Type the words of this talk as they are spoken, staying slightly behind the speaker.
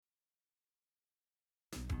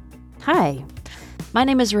Hi, my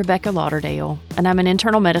name is Rebecca Lauderdale, and I'm an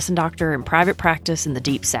internal medicine doctor in private practice in the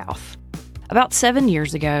Deep South. About 7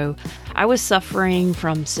 years ago, I was suffering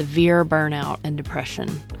from severe burnout and depression.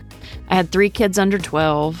 I had 3 kids under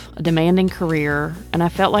 12, a demanding career, and I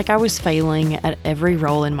felt like I was failing at every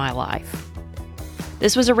role in my life.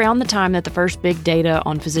 This was around the time that the first big data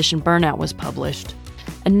on physician burnout was published,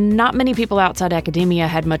 and not many people outside academia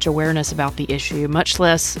had much awareness about the issue, much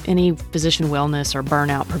less any physician wellness or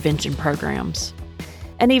burnout prevention programs.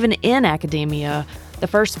 And even in academia, the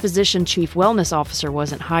first physician chief wellness officer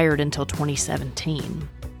wasn't hired until 2017.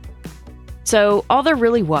 So all there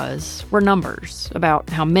really were numbers about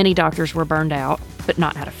how many doctors were burned out, but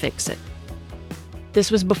not how to fix it.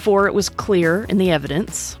 This was before it was clear in the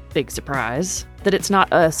evidence, big surprise, that it's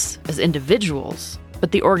not us as individuals,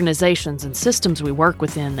 but the organizations and systems we work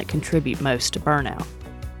within that contribute most to burnout.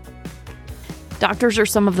 Doctors are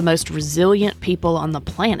some of the most resilient people on the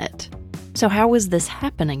planet. So how is this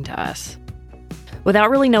happening to us? Without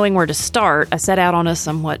really knowing where to start, I set out on a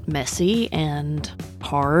somewhat messy and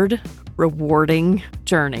hard, rewarding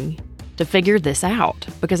journey to figure this out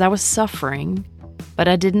because I was suffering, but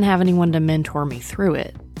I didn't have anyone to mentor me through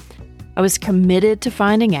it. I was committed to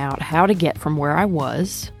finding out how to get from where I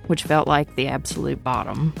was, which felt like the absolute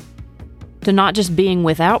bottom, to not just being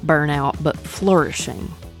without burnout, but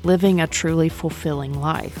flourishing, living a truly fulfilling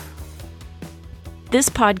life. This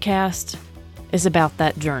podcast is about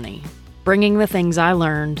that journey, bringing the things I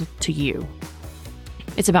learned to you.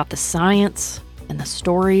 It's about the science and the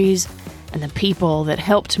stories and the people that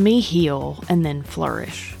helped me heal and then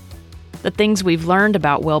flourish. The things we've learned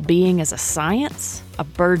about well-being as a science, a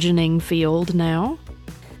burgeoning field now,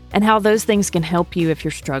 and how those things can help you if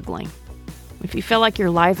you're struggling. If you feel like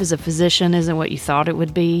your life as a physician isn't what you thought it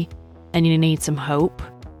would be, and you need some hope,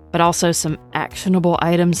 but also some actionable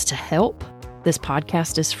items to help, this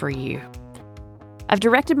podcast is for you. I've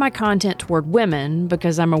directed my content toward women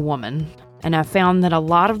because I'm a woman, and I found that a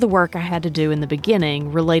lot of the work I had to do in the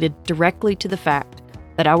beginning related directly to the fact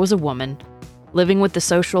that I was a woman living with the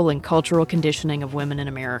social and cultural conditioning of women in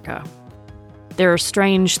America. There are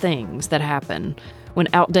strange things that happen when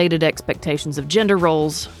outdated expectations of gender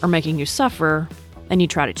roles are making you suffer and you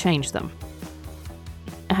try to change them.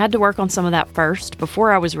 I had to work on some of that first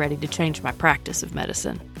before I was ready to change my practice of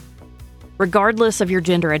medicine. Regardless of your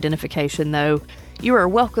gender identification, though, you are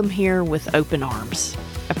welcome here with open arms.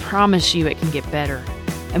 I promise you it can get better,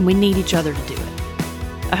 and we need each other to do it.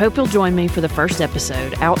 I hope you'll join me for the first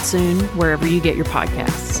episode, out soon wherever you get your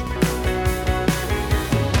podcasts.